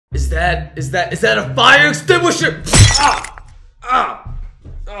Is that a fire extinguisher?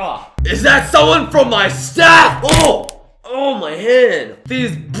 Is that someone from my staff? Oh, my hand.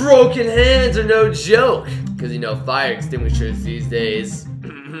 These broken hands are no joke. Because, you know, fire extinguishers these days.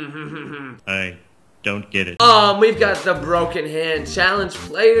 I don't get it. We've got the broken hand challenge.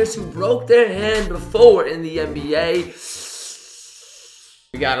 Players who broke their hand before in the NBA.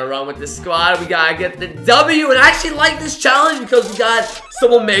 We gotta run with the squad. We gotta get the W. And I actually like this challenge because we got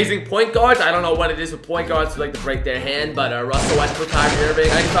some amazing point guards. I don't know what it is with point guards who like to break their hand, but Russell Westbrook, Kyrie Irving,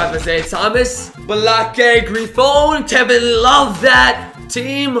 95 Isaiah Thomas, Balake, Griffin, Kevin Love, that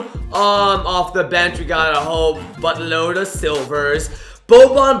team. Off the bench, we got a whole buttload of silvers.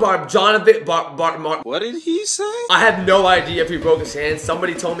 Boban Mark. What did he say? I have no idea if he broke his hand.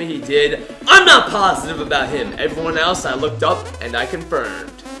 Somebody told me he did. I'm not positive about him. Everyone else I looked up and I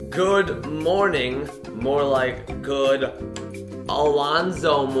confirmed. Good morning. More like good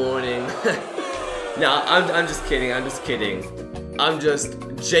Alonzo morning. No, I'm just kidding. I'm just kidding. I'm just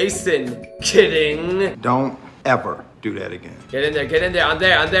Jason kidding. Don't ever do that again. Get in there, get in there. I'm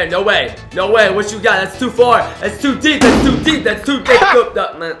there. No way. No way. What you got? That's too far. That's too deep. That's too deep. That's too deep.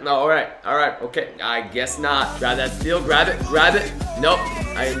 No, alright. Okay. I guess not. Grab that steal. Grab it. Nope.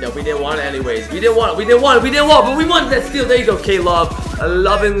 No, we didn't want it anyways. We didn't want it, but we wanted that steal. There you go, K-Love.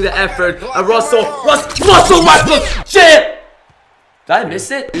 Loving the effort. Russell Westbrook. Shit! Did I miss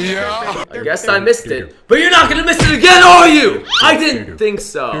it? Yeah. I guess I missed it. But you're not gonna miss it again, are you? I didn't think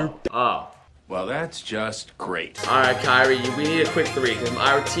so. Oh. Well, that's just great. Alright, Kyrie, we need a quick three because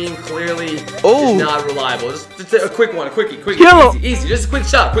our team clearly is not reliable. Just a quick one, a quickie. Easy. Just a quick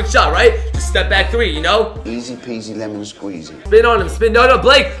shot, right? Just step back three, you know? Easy peasy lemon squeezy. Spin on him, no,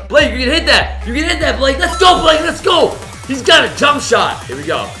 Blake, you can hit that. Blake. Let's go, Blake, let's go. He's got a jump shot. Here we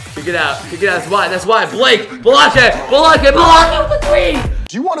go. Kick it out, that's why. Blake, Balake with the three.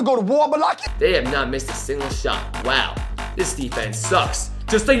 Do you want to go to war, Balake? They have not missed a single shot. Wow, this defense sucks.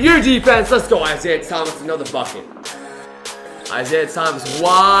 Just like your defense. Let's go, Isaiah Thomas, another bucket. Isaiah Thomas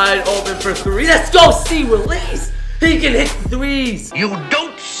wide open for three. Let's go, release. He can hit the threes. You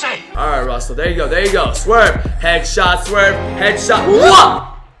don't say. All right, Russell, there you go. Swerve, headshot.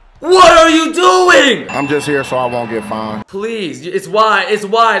 What are you doing? I'm just here so I won't get fined. Please, it's wide.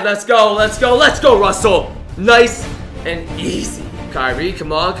 Let's go, Russell. Nice and easy. Kyrie,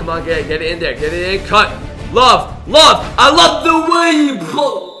 come on, get it in there, cut. Love, I love the way you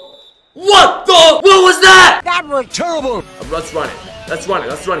blow. What was that? That was terrible. Let's run it. Get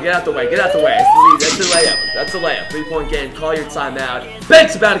out the way. That's the layup. 3-point game. Call your timeout.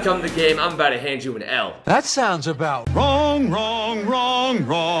 Ben's about to come to the game. I'm about to hand you an L. That sounds about wrong.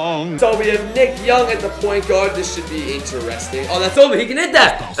 So we have Nick Young at the point guard. This should be interesting. Oh, that's over. He can hit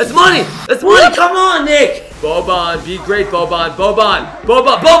that. That's money. Come on, Nick. Boban, be great,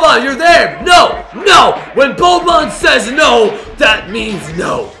 Boban, you're there. No. When Boban says no, that means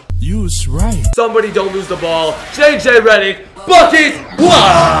no. You was right. Somebody don't lose the ball. JJ Redick, bucket.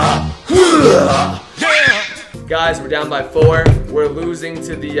 Guys, we're down by 4. We're losing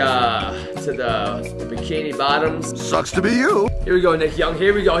to the Bikini Bottoms. Sucks to be you. Here we go, Nick Young.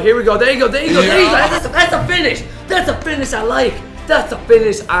 Here we go. There you go. That's a finish. That's a finish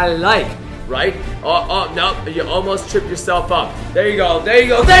I like. Right? Oh, no. You almost tripped yourself up. There you go.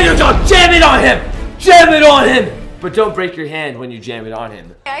 Jam it on him. But don't break your hand when you jam it on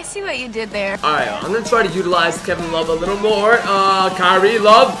him. I see what you did there. Alright, I'm gonna try to utilize Kevin Love a little more. Kyrie,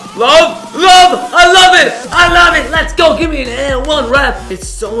 Love. I love it. Let's go. Give me an N1 rep. It's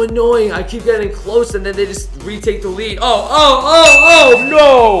so annoying. I keep getting close and then they just retake the lead. Oh,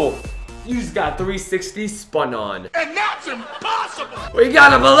 no. You just got 360 spun on. And that's impossible! We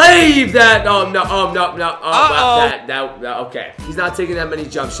gotta believe that! Okay. He's not taking that many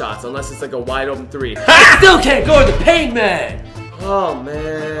jump shots unless it's like a wide open three. I still can't go to the paint, man! Oh,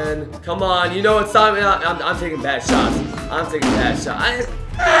 man. Come on, you know it's time. I'm taking bad shots.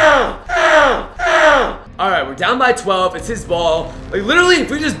 Alright, we're down by 12. It's his ball. Like, literally, if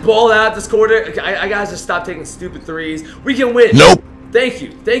we just ball out this quarter, I gotta just stop taking stupid threes. We can win. Nope. Thank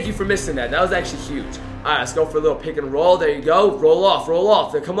you for missing that. That was actually huge. All right, let's go for a little pick and roll. There you go. Roll off.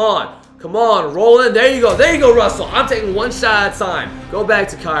 There, come on, roll in. There you go, Russell. I'm taking one shot at a time. Go back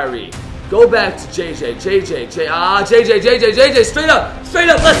to Kyrie. Go back to JJ. JJ. Straight up.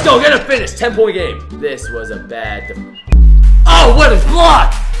 Let's go. Get a finish. 10-point game. This was a bad. Oh, what a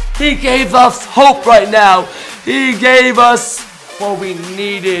block! He gave us hope right now. He gave us what we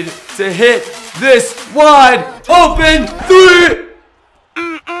needed to hit this wide open three.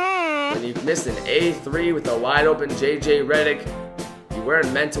 When you missed an A3 with a wide open JJ Redick, you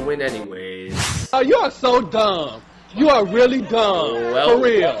weren't meant to win anyways. Oh, you're so dumb. You are really dumb. Well, For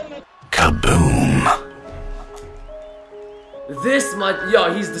real. Kaboom.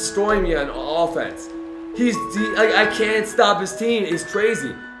 Yo, he's destroying me on offense. I can't stop his team. He's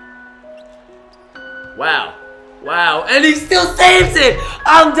crazy. Wow. Wow. And he still saves it.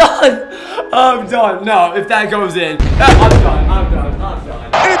 I'm done. I'm done. No, if that goes in, I'm done. I'm done. I'm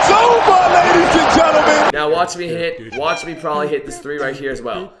done. It's over, ladies and gentlemen. Now watch me probably hit this 3 right here as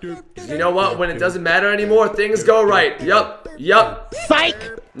well. You know what? When it doesn't matter anymore, things go right. Yup.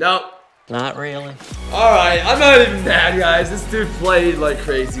 Psych. Nope. Not really. Alright, I'm not even mad, guys. This dude played like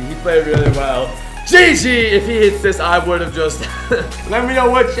crazy. He played really well. GG! If he hits this, I would have just... Let me know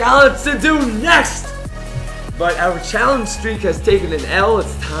what challenge to do next! But our challenge streak has taken an L.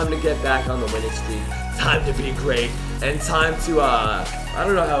 It's time to get back on the winning streak. Time to be great. And time to, I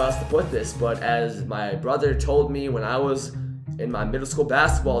don't know how else to put this, but as my brother told me when I was in my middle school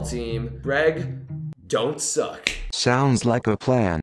basketball team, Greg, don't suck. Sounds like a plan.